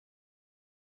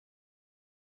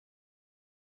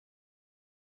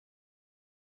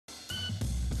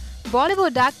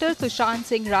Bollywood actor Sushant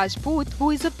Singh Rajput, who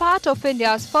is a part of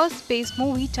India's first space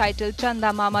movie titled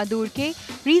Chanda Mama Door Ke,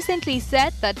 recently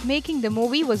said that making the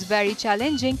movie was very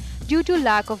challenging due to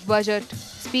lack of budget.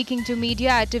 Speaking to media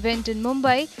at an event in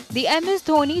Mumbai, the MS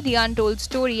Dhoni, the Untold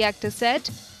Story actor said,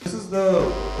 "This is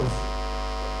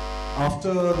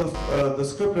after the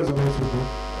script resonates with me.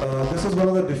 This is one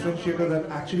of the differentiators that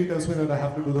actually tells me that I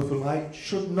have to do the film. I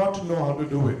should not know how to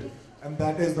do it, and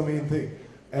that is the main thing.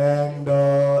 And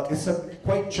it's a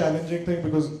quite challenging thing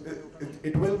because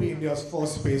it will be India's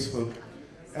first space film.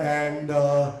 And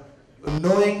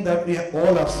knowing that we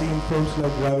all have seen films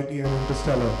like Gravity and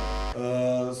Interstellar,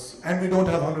 and we don't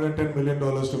have $110 million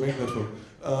to make that film.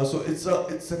 So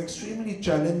it's an extremely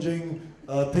challenging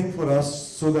thing for us,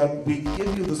 so that we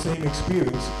give you the same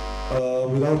experience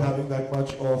without having that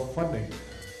much of funding.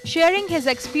 Sharing his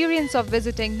experience of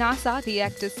visiting NASA, the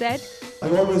actor said, I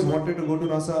always wanted to go to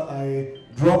NASA. I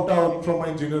dropped out from my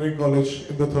engineering college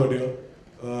in the third year.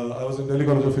 I was in Delhi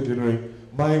College of Engineering.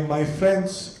 My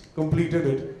friends completed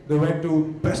it. They went to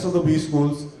best of the B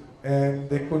schools and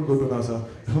they couldn't go to NASA.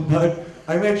 But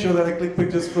I made sure that I click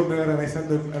pictures from there and I sent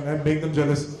them and I make them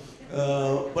jealous.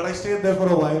 But I stayed there for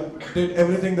a while, did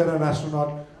everything that an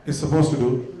astronaut is supposed to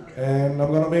do. And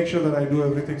I'm going to make sure that I do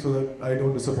everything so that I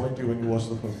don't disappoint you when you watch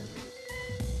the film.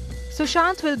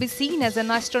 Sushant will be seen as an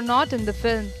astronaut in the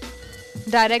film.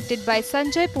 Directed by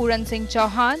Sanjay Puran Singh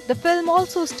Chauhan, the film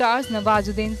also stars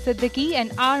Nawazuddin Siddiqui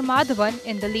and R. Madhavan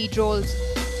in the lead roles.